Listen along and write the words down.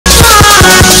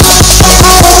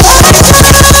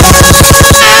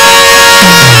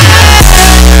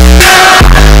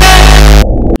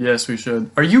Yes, we should.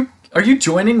 Are you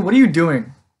joining? What are you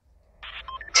doing?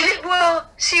 Well,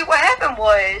 see, what happened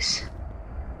was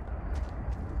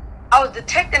I was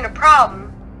detecting the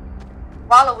problem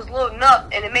while it was loading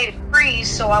up, and it made it freeze.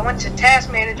 So I went to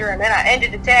Task Manager, and then I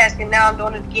ended the task, and now I'm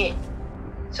doing it again.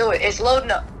 So it's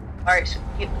loading up. All right, so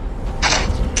look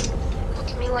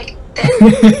at me like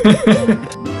that.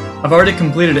 I've already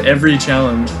completed every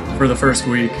challenge for the first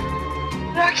week.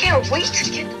 I can't wait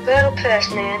to get the battle pass,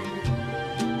 man.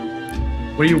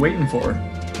 What are you waiting for?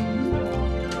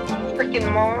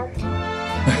 Freaking mom.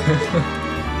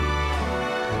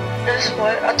 That's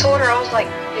what I told her. I was like,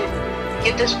 dude,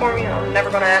 get this for me. I'm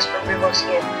never gonna ask for V-Bucks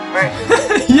again.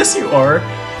 Alright. Yes, you are.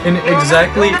 And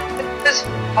exactly.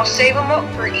 I'll save them up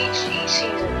for each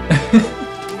season.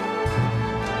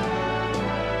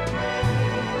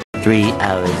 3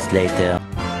 hours later.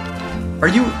 Are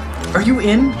you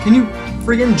in? Can you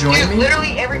friggin' join Dude, me?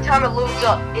 literally every time it loads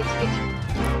up, it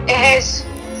has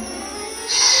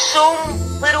so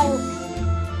little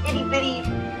itty bitty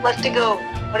left to go,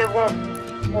 but it won't.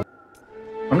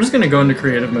 I'm just gonna go into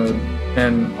creative mode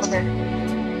and Okay.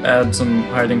 add some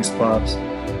hiding spots.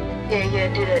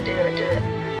 Yeah, do that.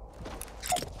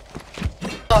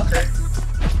 Fucker.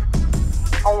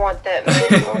 I want that, man.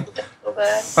 I want that so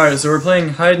bad. Alright, so we're playing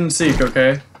hide and seek,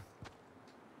 okay?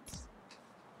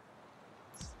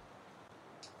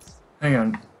 Hang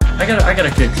on. I gotta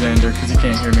kick Xander because he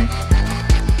can't hear me.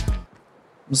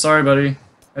 I'm sorry, buddy.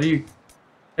 How do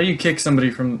you kick somebody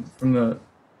from the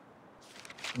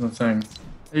thing?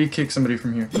 How do you kick somebody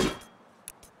from here?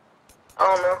 I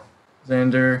don't know.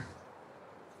 Xander.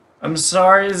 I'm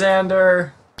sorry,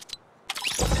 Xander.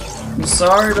 I'm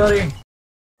sorry, buddy.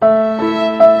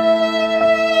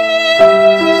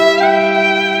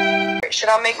 Should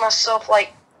I make myself,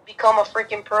 like, become a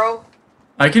freaking pro?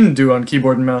 I can do on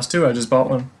keyboard and mouse too. I just bought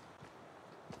one.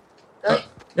 Really?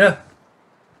 Yeah.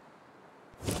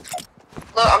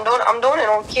 Look, I'm doing it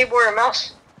on keyboard and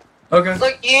mouse. Okay.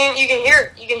 Look, you can hear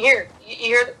it. You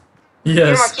hear Yes.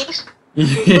 hear my keys?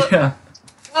 Yeah.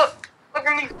 Look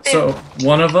at me. So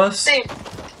one of us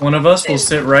will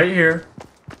sit right here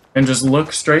and just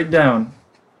look straight down.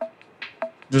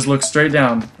 Just look straight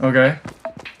down, okay?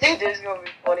 Dude, this is gonna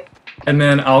be funny. And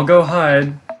then I'll go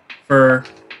hide for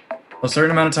a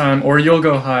certain amount of time, or you'll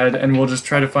go hide, and we'll just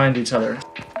try to find each other.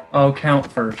 I'll count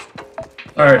first.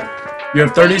 Alright, you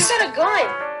have 30... You got a gun!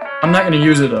 I'm not gonna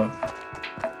use it, though.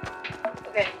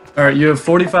 Okay. Alright, you have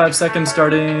 45 seconds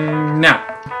starting now.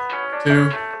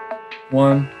 2,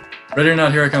 1... Ready or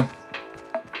not, here I come.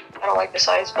 I don't like this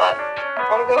hiding spot. I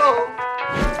wanna go home.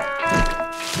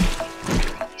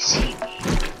 You see me.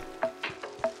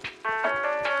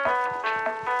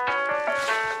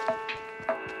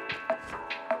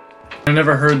 I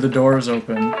never heard the doors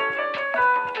open.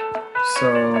 So...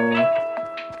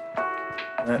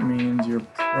 that means you're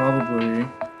probably...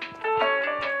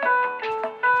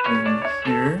 in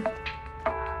here?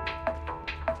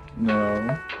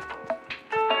 No.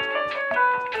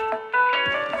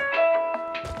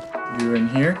 You in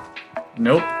here?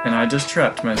 Nope, and I just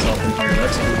trapped myself in here,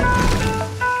 that's cool.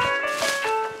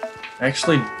 I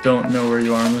actually don't know where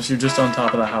you are unless you're just on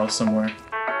top of the house somewhere.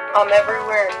 I'm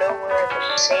everywhere and nowhere at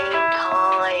the same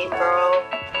time, bro.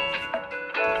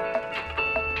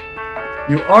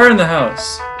 You are in the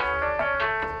house!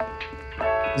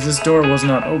 Because this door was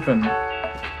not open.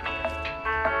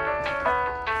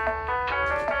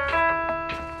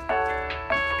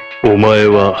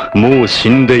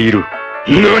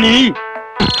 NANI?!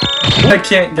 I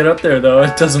can't get up there though,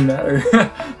 it doesn't matter.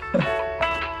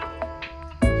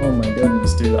 Oh my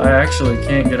goodness, dude. I actually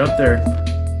can't get up there.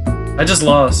 I just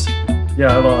lost.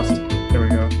 Yeah, I lost. There we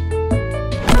go.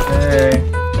 Hey.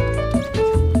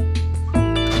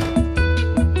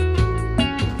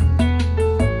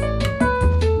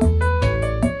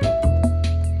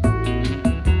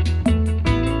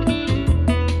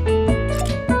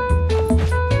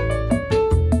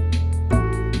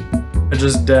 I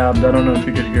just dabbed. I don't know if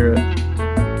you could hear it.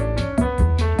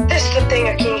 This is the thing,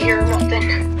 I can't hear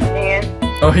nothing, man.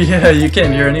 Oh yeah, you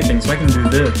can't hear anything, so I can do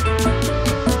this.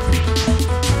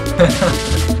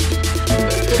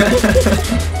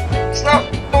 It's not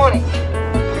funny.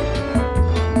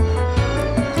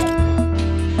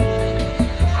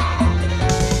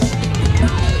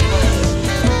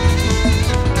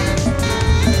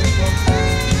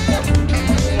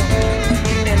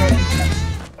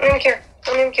 I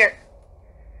don't even care.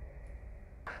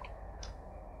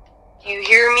 Do you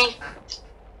hear me?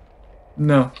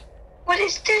 No. What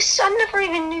is this? I never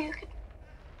even knew you could...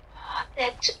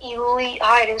 That's elite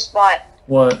hiding spot.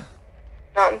 What?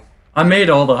 Nothing. I made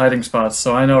all the hiding spots,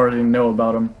 so I already know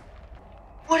about them.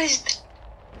 What is...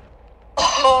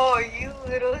 Oh, you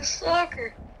little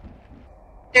sucker.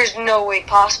 There's no way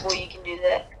possible you can do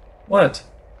that. What?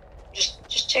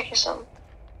 Just checking something.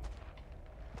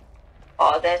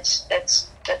 Oh, that's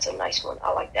a nice one.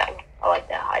 I like that one. I like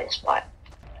that hiding spot.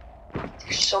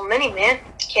 There's so many, man.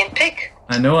 Can't pick.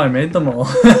 I know, I made them all.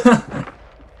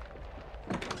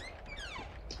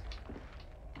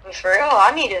 But for real,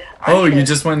 I need to. Oh, you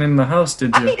just went in the house,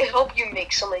 did I need you? to help you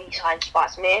make some of these hiding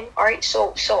spots, man. Alright,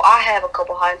 so I have a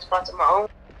couple hiding spots of my own.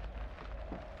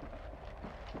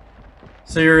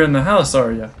 So you're in the house,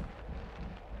 are you?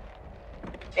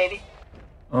 Maybe.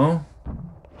 Oh.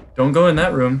 Don't go in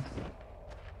that room.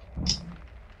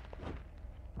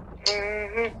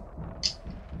 Mm-hmm.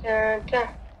 Dun, dun.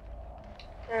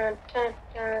 Dun, dun,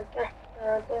 dun, dun,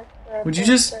 dun, dun, Would you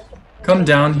just come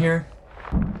down here?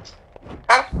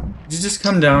 Huh? Would you just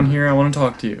come down here? I want to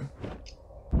talk to you.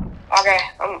 Okay,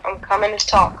 I'm coming to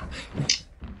talk.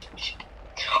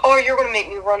 Oh, you're gonna make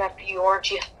me run after you,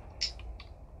 aren't you?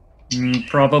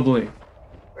 Probably.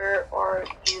 Where are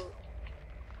you?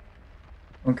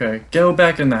 Okay, go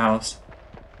back in the house.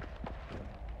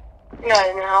 You're not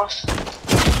in the house.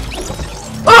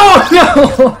 Oh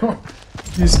no!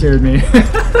 You scared me.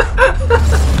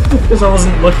 Because I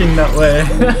wasn't looking that way.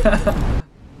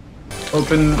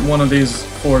 Open one of these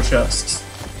 4 chests.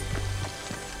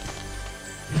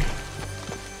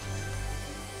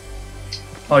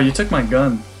 Oh, you took my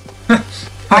gun.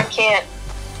 I can't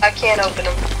open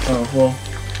them. Oh, well.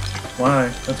 Why?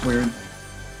 That's weird.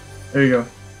 There you go.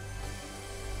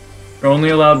 You're only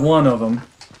allowed 1 of them.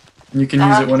 And you can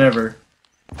use it whenever.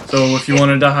 So if you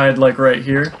wanted to hide, like, right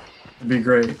here, it'd be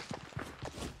great.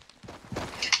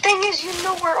 Thing is, you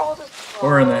know where all the...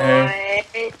 Or in the hay.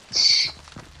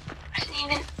 I didn't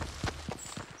even...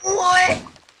 What?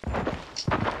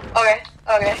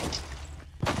 Okay.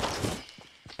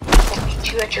 I'll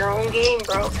beat you at your own game,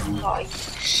 bro. Oh, you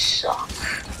suck.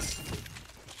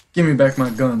 Give me back my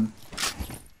gun.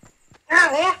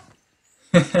 Yeah.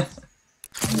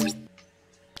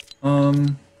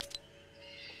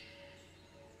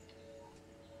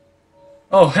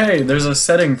 Oh, hey, there's a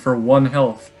setting for 1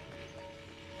 health.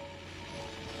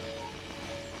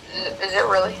 Is it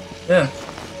really? Yeah.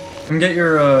 Come get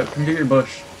your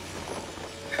bush.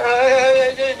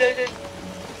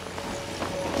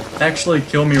 Actually,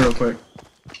 kill me real quick.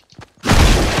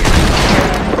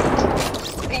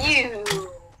 You.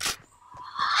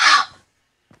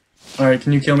 Alright,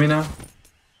 can you kill me now?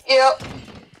 Yep.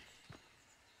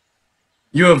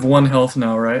 You have 1 health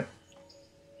now, right?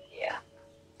 Yeah.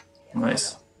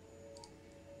 Nice.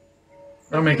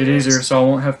 That'll make it easier, so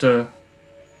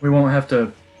we won't have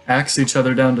to axe each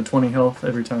other down to 20 health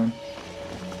every time.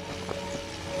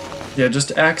 Yeah,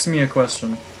 just ask me a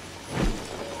question.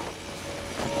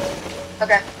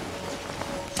 Okay.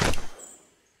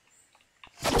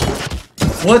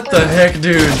 What the heck,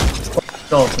 dude?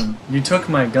 Dalton, you took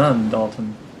my gun,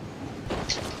 Dalton.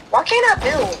 Why can't I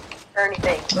build or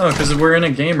anything? No, because we're in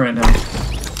a game right now.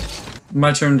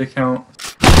 My turn to count.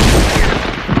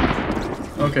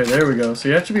 Okay, there we go. So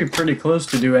you have to be pretty close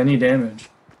to do any damage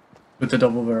with the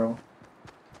double barrel.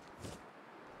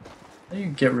 How do you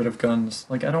get rid of guns?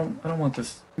 Like, I don't want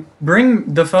this.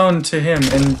 Bring the phone to him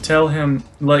and tell him,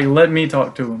 like, let me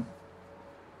talk to him.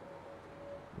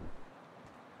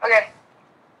 Okay.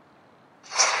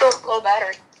 Still low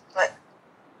battery, but...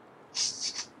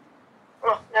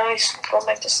 Oh, now he's going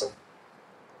back to sleep.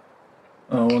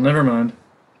 Oh, well, never mind.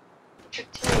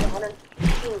 15,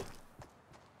 115.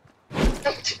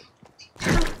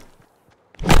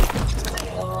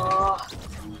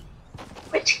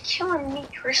 Quit killing me,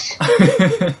 Chris.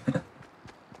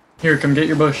 Here, come get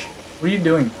your bush. What are you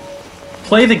doing?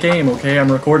 Play the game, okay? I'm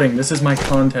recording. This is my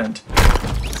content.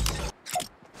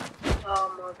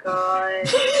 Oh my god.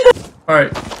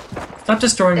 Alright. Stop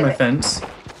destroying my fence.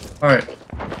 Alright.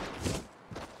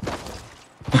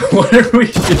 What are we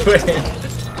doing?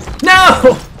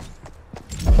 No!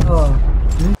 Oh.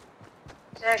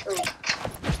 Exactly.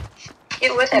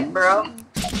 Get with it, bro.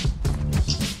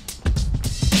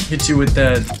 Hit you with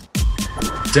that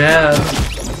dab.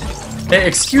 Hey,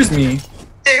 excuse me.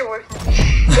 Stay away from me.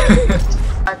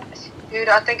 Dude,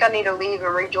 I think I need to leave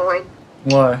and rejoin.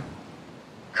 Why?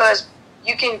 Because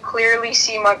you can clearly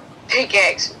see my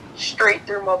pickaxe straight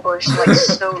through my bush, like,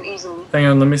 so easily. Hang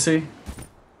on, let me see.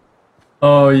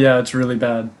 Oh, yeah, it's really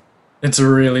bad. It's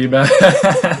really bad.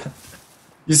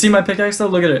 You see my pickaxe, though?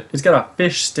 Look at it. It's got a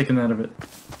fish sticking out of it.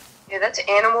 Yeah, that's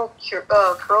animal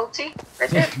cruelty right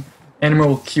there.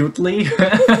 Animal cutely.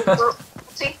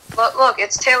 See? Look,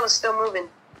 its tail is still moving.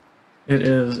 It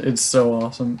is. It's so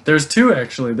awesome. There's 2,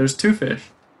 actually. There's 2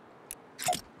 fish.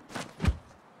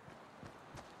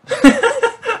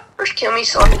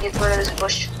 so let me get rid of this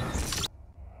bush.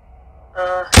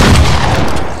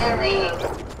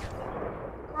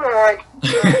 Come on.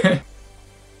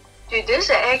 Dude, this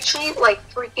is actually, like,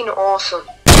 freaking awesome.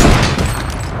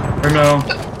 Or no.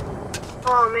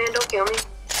 Oh, man, don't kill me.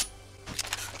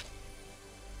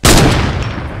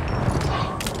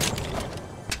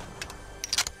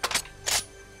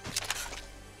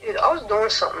 Dude, I was doing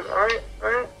something, alright?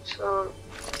 Alright, so...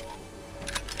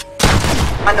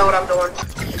 I know what I'm doing.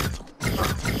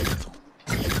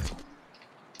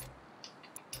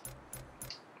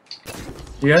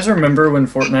 Do you guys remember when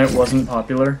Fortnite wasn't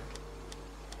popular?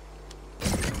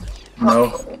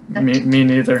 No, me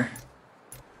neither.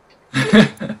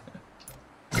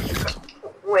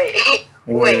 Wait.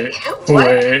 Wait.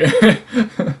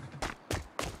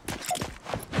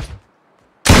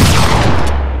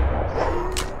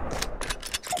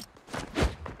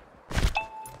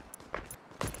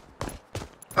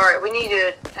 Alright, we need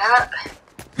to...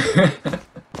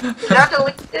 Can I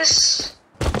delete this?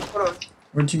 Hold on.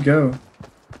 Where'd you go?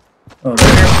 Oh,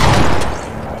 there.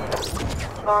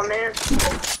 Oh, man.